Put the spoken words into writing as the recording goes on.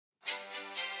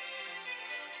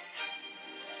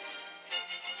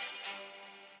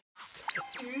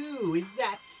Ooh, is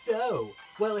that so?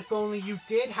 Well, if only you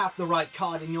did have the right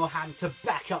card in your hand to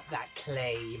back up that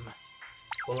claim.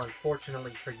 Well,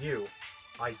 unfortunately for you,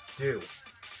 I do.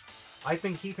 I've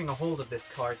been keeping a hold of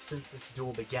this card since this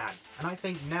duel began, and I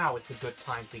think now is the good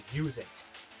time to use it.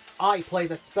 I play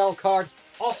the spell card,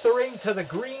 Authoring to the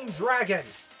Green Dragon.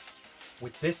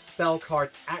 With this spell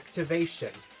card's activation,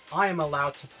 I am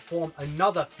allowed to perform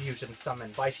another fusion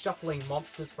summon by shuffling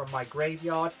monsters from my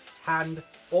graveyard, hand,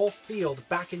 or field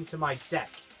back into my deck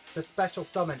to special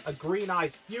summon a Green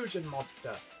Eyes fusion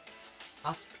monster.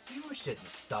 A fusion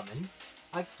summon?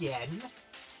 Again?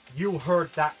 You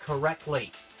heard that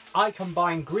correctly. I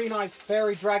combine Green Eyes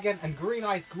Fairy Dragon and Green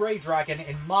Eyes Grey Dragon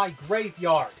in my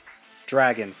graveyard.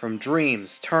 Dragon from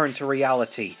dreams turned to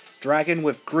reality. Dragon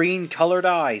with green colored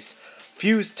eyes.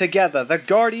 Fused together, the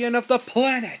guardian of the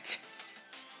planet!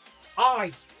 I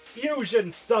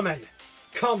fusion summon!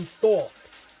 Come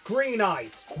forth! Green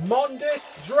Eyes,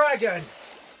 Mondus Dragon!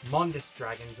 Mondus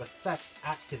Dragon's effect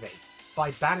activates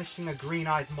by banishing a Green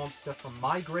Eyes monster from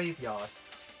my graveyard.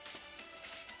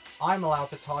 I'm allowed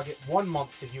to target one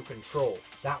monster you control.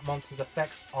 That monster's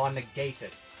effects are negated,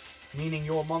 meaning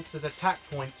your monster's attack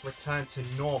points return to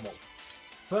normal.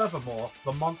 Furthermore,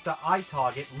 the monster I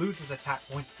target loses attack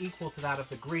points equal to that of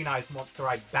the Green Eyes monster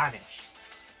I banish.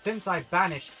 Since I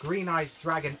banished Green Eyes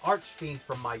Dragon Archfiend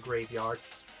from my graveyard,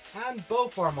 and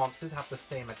both our monsters have the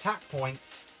same attack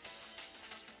points,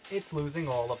 it's losing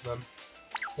all of them.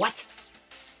 What?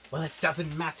 Well, it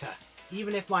doesn't matter.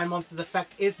 Even if my monster's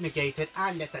effect is negated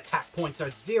and its attack points are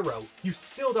 0, you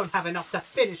still don't have enough to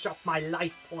finish off my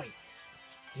life points.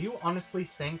 Do you honestly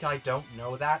think I don't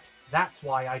know that? That's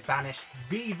why I banished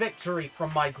the Victory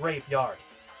from my graveyard.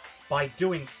 By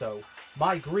doing so,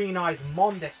 my Green Eyes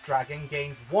Mondus Dragon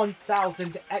gains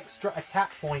 1000 extra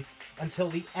attack points until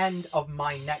the end of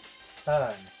my next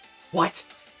turn. What?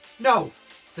 No!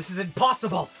 This is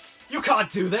impossible! You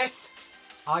can't do this!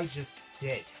 I just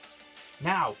did.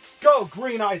 Now, go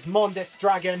Green Eyes Mondus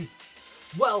Dragon!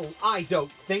 Well, I don't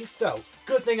think so.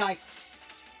 Good thing I...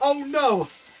 Oh no!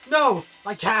 No!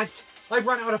 I can't! I've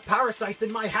run out of parasites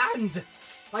in my hand!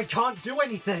 I can't do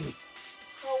anything!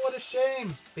 Oh, what a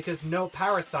shame! Because no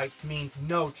parasites means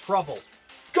no trouble.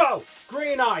 Go!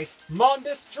 Green Eyes,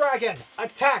 Mondus Dragon!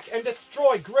 Attack and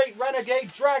destroy Great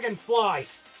Renegade Dragonfly!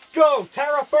 Go!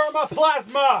 Terra Firma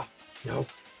Plasma! No.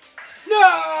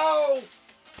 No!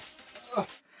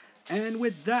 And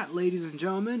with that, ladies and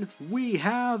gentlemen, we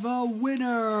have a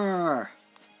winner!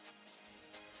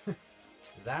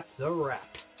 That's a wrap.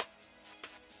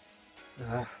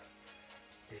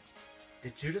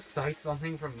 Did you just cite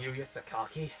something from Yugioh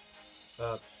Sakaki?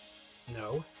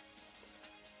 No.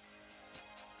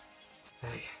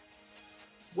 Hey,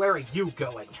 where are you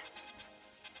going?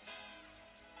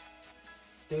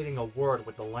 Stating a word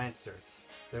with the Lancers.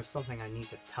 There's something I need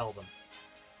to tell them.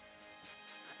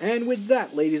 And with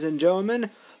that, ladies and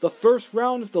gentlemen, the first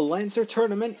round of the Lancer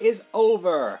Tournament is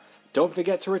over. Don't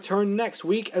forget to return next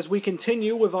week as we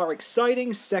continue with our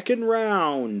exciting second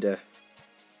round.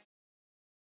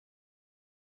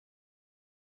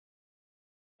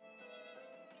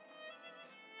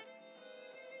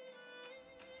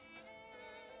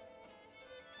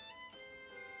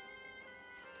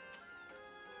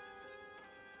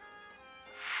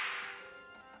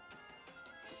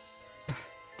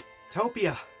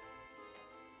 Topia!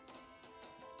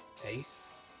 Ace?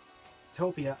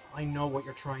 Topia, I know what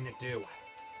you're trying to do.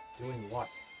 Doing what?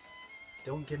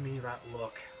 Don't give me that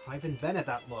look. I've invented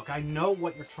that look. I know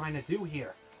what you're trying to do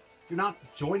here. You're not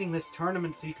joining this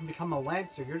tournament so you can become a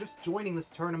Lancer. You're just joining this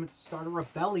tournament to start a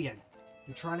rebellion.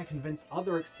 You're trying to convince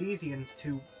other Exesians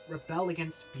to rebel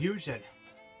against fusion.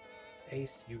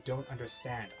 Ace, you don't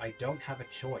understand. I don't have a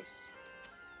choice.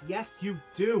 Yes, you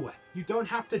do. You don't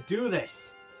have to do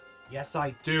this. Yes,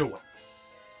 I do.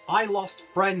 I lost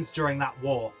friends during that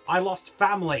war. I lost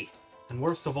family. And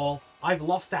worst of all, I've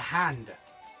lost a hand.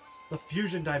 The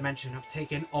fusion dimension have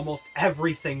taken almost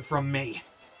everything from me.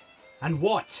 And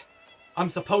what? I'm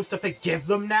supposed to forgive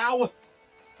them now?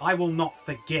 I will not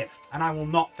forgive, and I will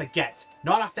not forget.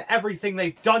 Not after everything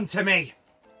they've done to me.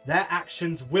 Their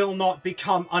actions will not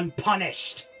become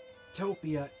unpunished.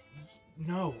 Topia,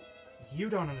 no. You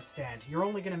don't understand. You're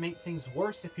only going to make things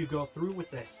worse if you go through with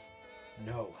this.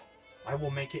 No. I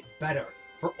will make it better.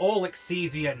 For all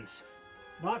Exesians.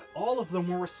 Not all of them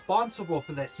were responsible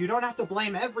for this. You don't have to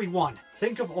blame everyone.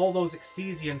 Think of all those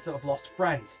Exesians that have lost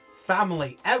friends,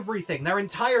 family, everything, their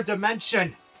entire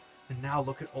dimension. And now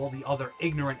look at all the other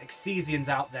ignorant Exesians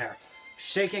out there,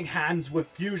 shaking hands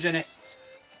with fusionists,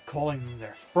 calling them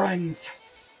their friends.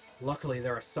 Luckily,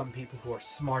 there are some people who are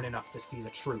smart enough to see the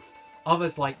truth.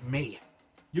 Others like me.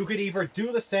 You could either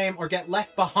do the same or get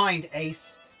left behind,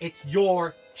 Ace. It's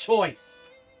your choice.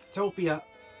 Topia,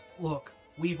 look,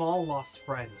 we've all lost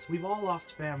friends. We've all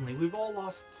lost family. We've all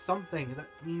lost something that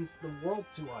means the world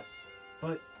to us.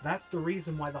 But that's the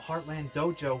reason why the Heartland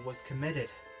Dojo was committed.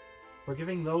 For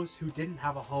giving those who didn't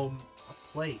have a home a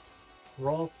place.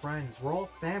 We're all friends. We're all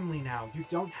family now. You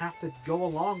don't have to go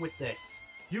along with this.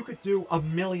 You could do a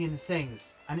million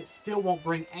things, and it still won't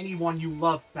bring anyone you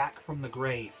love back from the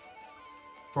grave.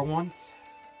 For once,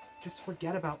 just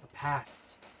forget about the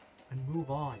past and move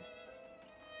on.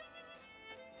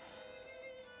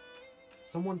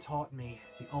 Someone taught me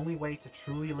the only way to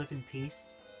truly live in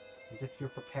peace is if you're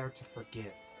prepared to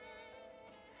forgive.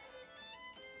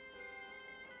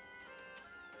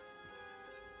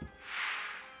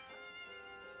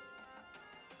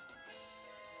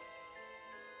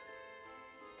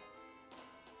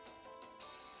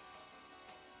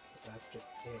 But that's just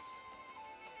it.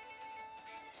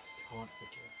 Can't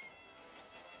forgive.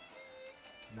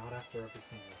 Not after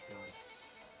everything was done.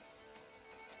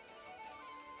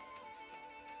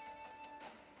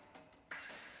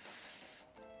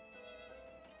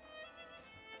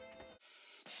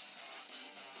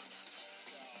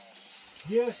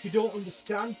 Yeah, you don't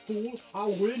understand, fool.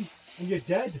 I'll win, and you're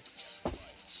dead.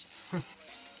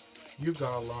 You've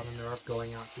got a lot of nerve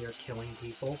going out here killing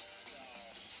people.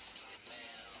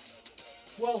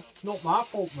 Well, not my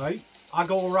fault, mate. I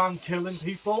go around killing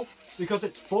people because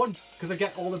it's fun, because I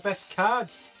get all the best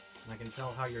cards. And I can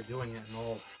tell how you're doing it and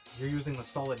all. You're using the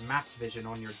solid mass vision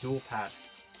on your dual pad.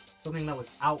 Something that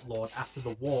was outlawed after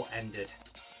the war ended.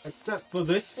 Except for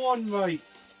this one, mate.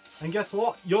 And guess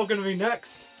what? You're gonna be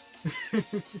next.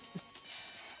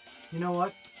 You know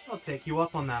what? I'll take you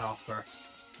up on that offer.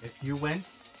 If you win,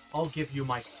 I'll give you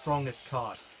my strongest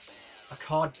card. A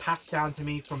card passed down to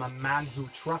me from a man who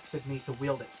trusted me to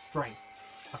wield its strength.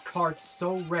 A card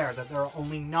so rare that there are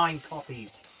only 9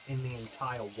 copies in the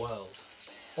entire world.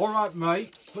 Alright,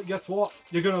 mate, but guess what?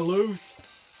 You're gonna lose.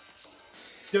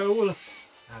 Duel.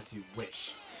 As you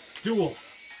wish. Duel.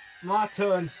 My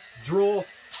turn. Draw.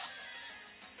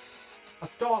 I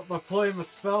start by playing my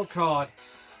spell card.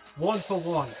 1 for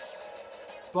 1.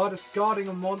 By discarding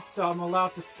a monster, I'm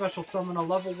allowed to special summon a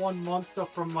level 1 monster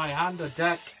from my hand or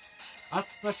deck. I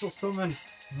special summon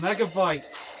Megabyte.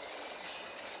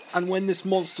 And when this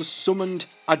monster's summoned,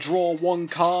 I draw 1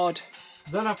 card.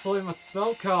 Then I play my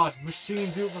spell card,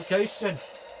 Machine Duplication,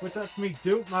 which lets me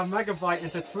dupe my Megabyte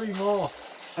into 3 more.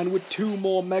 And with 2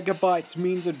 more Megabytes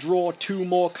means I draw 2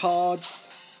 more cards.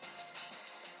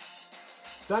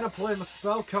 Then I play my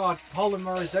spell card,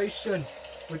 Polymerization,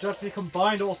 which lets me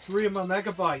combine all 3 of my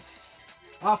Megabytes.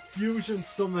 I fusion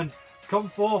summon, come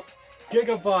forth,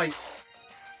 Gigabyte.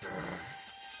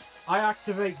 I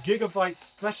activate Gigabyte's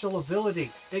special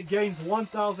ability. It gains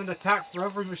 1000 attack for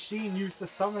every machine used to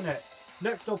summon it.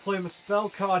 Next I'll play my spell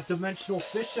card, Dimensional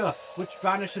Fissure, which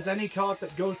banishes any card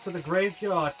that goes to the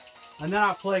graveyard. And then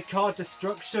I play card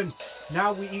Destruction.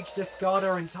 Now we each discard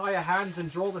our entire hands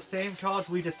and draw the same cards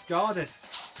we discarded.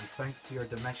 And thanks to your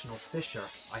Dimensional Fissure,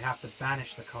 I have to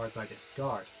banish the cards I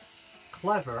discard.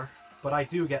 Clever, but I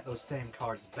do get those same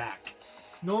cards back.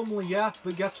 Normally, yeah,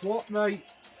 but guess what, mate?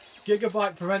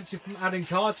 Gigabyte prevents you from adding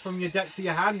cards from your deck to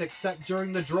your hand except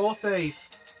during the draw phase.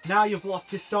 Now you've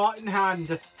lost your starting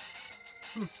hand.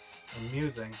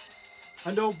 Amusing.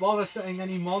 And don't bother setting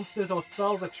any monsters or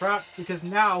spells or traps because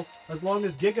now, as long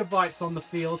as Gigabyte's on the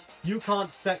field, you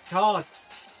can't set cards.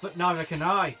 But neither can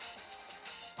I.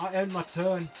 I end my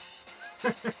turn.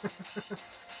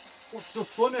 What's so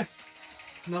funny?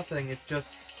 Nothing, it's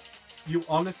just... You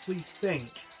honestly think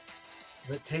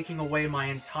that taking away my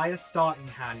entire starting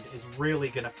hand is really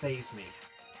gonna phase me.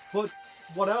 But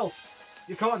what else?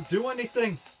 You can't do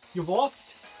anything. You've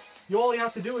lost. All you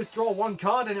have to do is draw 1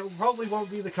 card and it probably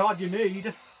won't be the card you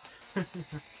need.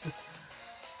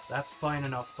 That's fine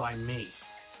enough by me.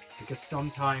 Because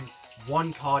sometimes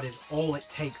 1 card is all it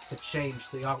takes to change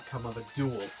the outcome of a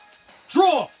duel.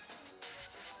 Draw!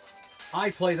 I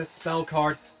play the spell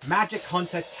card Magic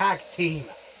Hunter Tag Team.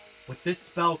 With this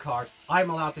spell card, I'm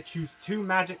allowed to choose 2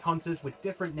 Magic Hunters with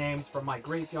different names from my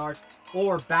graveyard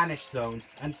or Banish Zone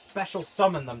and special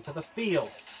summon them to the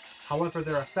field. However,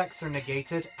 their effects are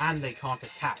negated and they can't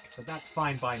attack, but that's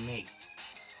fine by me.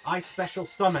 I special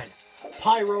summon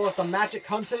Pyro of the Magic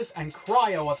Hunters and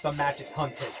Cryo of the Magic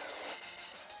Hunters.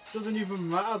 Doesn't even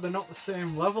matter, they're not the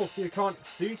same level, so you can't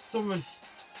exceed summon.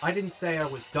 I didn't say I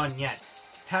was done yet.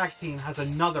 Tag Team has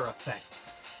another effect.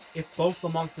 If both the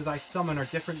monsters I summon are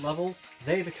different levels,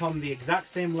 they become the exact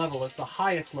same level as the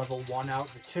highest level one out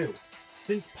of the 2.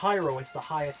 Since Pyro is the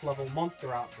highest level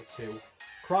monster out of the two,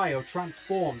 Cryo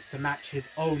transforms to match his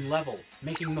own level,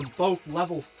 making them both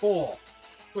level 4.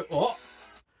 Wait, what?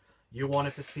 You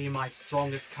wanted to see my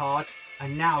strongest card,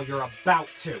 and now you're about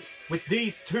to. With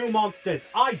these two monsters,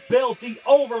 I build the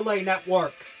overlay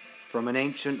network! From an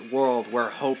ancient world where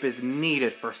hope is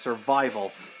needed for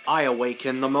survival, I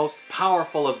awaken the most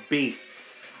powerful of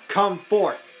beasts. Come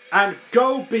forth and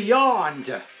go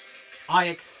beyond! I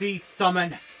exceed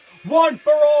summon One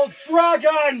for All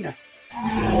Dragon!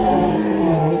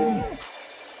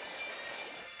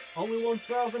 Only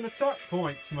 1,000 attack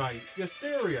points, mate. You're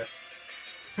serious?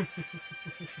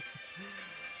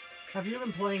 Have you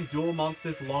been playing Duel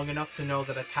Monsters long enough to know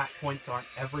that attack points aren't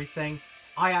everything?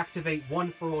 I activate One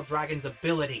for All Dragon's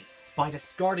ability. By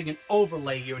discarding an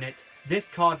overlay unit, this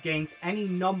card gains any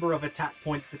number of attack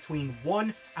points between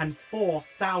 1 and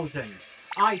 4,000.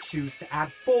 I choose to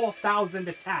add 4,000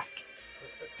 attack.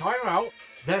 Time out.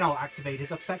 Then I'll activate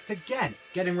his effect again,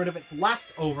 getting rid of its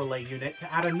last overlay unit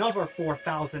to add another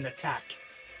 4,000 attack.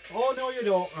 Oh no you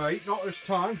don't, mate. Not this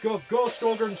time. Go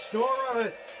stronger and snore at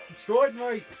it. It's destroyed,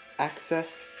 mate.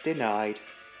 Access denied.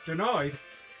 Denied?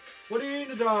 What do you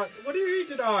mean denied? What do you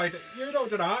mean denied? You don't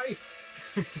deny.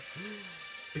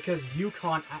 Because you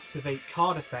can't activate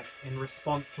card effects in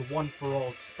response to One for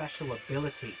All's special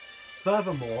ability.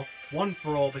 Furthermore, One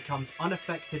for All becomes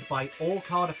unaffected by all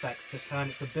card effects the turn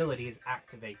its ability is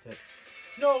activated.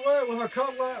 No way, with a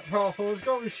card that powerful, there's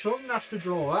got to be something that's to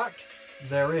draw back.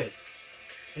 There is.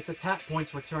 Its attack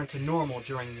points return to normal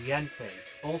during the end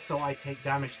phase. Also, I take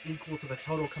damage equal to the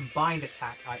total combined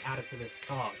attack I added to this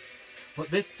card. But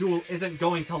this duel isn't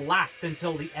going to last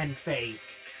until the end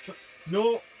phase.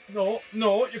 No,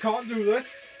 you can't do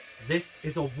this. This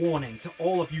is a warning to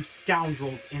all of you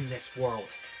scoundrels in this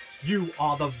world. You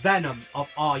are the venom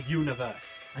of our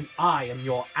universe, and I am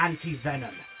your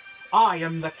anti-venom. I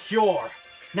am the cure.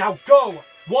 Now go,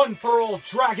 One for All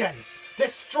Dragon!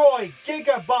 Destroy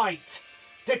Gigabyte!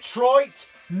 Detroit,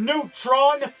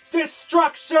 Neutron,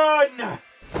 Destruction!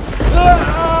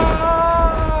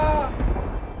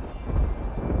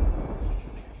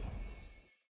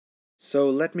 So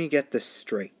let me get this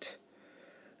straight.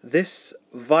 This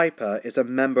Viper is a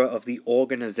member of the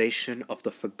Organization of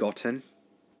the Forgotten?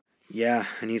 Yeah,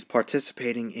 and he's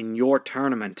participating in your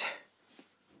tournament.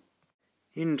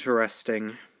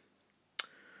 Interesting.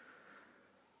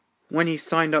 When he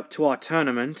signed up to our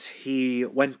tournament, he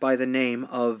went by the name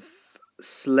of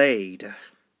Slade.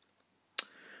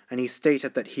 And he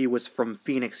stated that he was from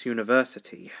Phoenix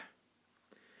University.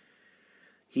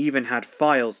 He even had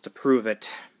files to prove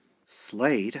it.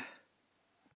 Slade?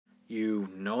 You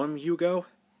know him, Yugioh?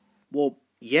 Well,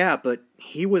 yeah, but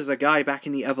he was a guy back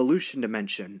in the Evolution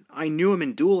Dimension. I knew him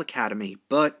in Duel Academy,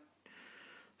 but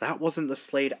that wasn't the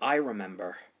Slade I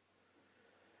remember.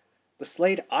 The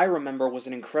Slade I remember was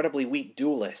an incredibly weak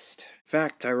duelist. In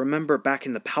fact, I remember back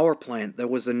in the power plant there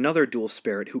was another duel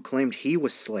spirit who claimed he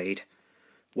was Slade.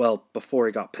 Well, before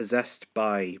he got possessed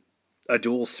by a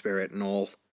duel spirit and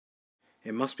all.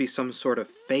 It must be some sort of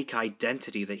fake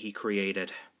identity that he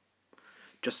created,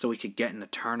 just so he could get in the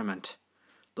tournament.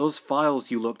 Those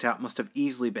files you looked at must have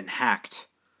easily been hacked.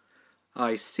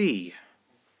 I see.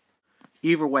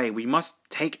 Either way, we must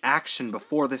take action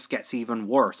before this gets even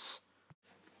worse.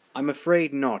 I'm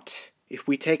afraid not. If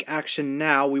we take action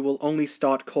now, we will only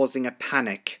start causing a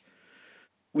panic.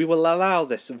 We will allow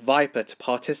this Viper to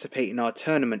participate in our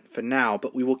tournament for now,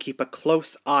 but we will keep a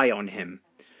close eye on him.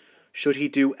 Should he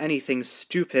do anything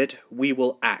stupid, we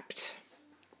will act.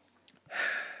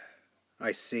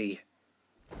 I see.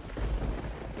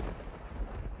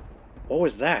 What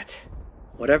was that?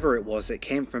 Whatever it was, it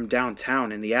came from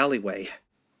downtown in the alleyway.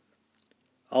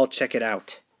 I'll check it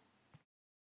out.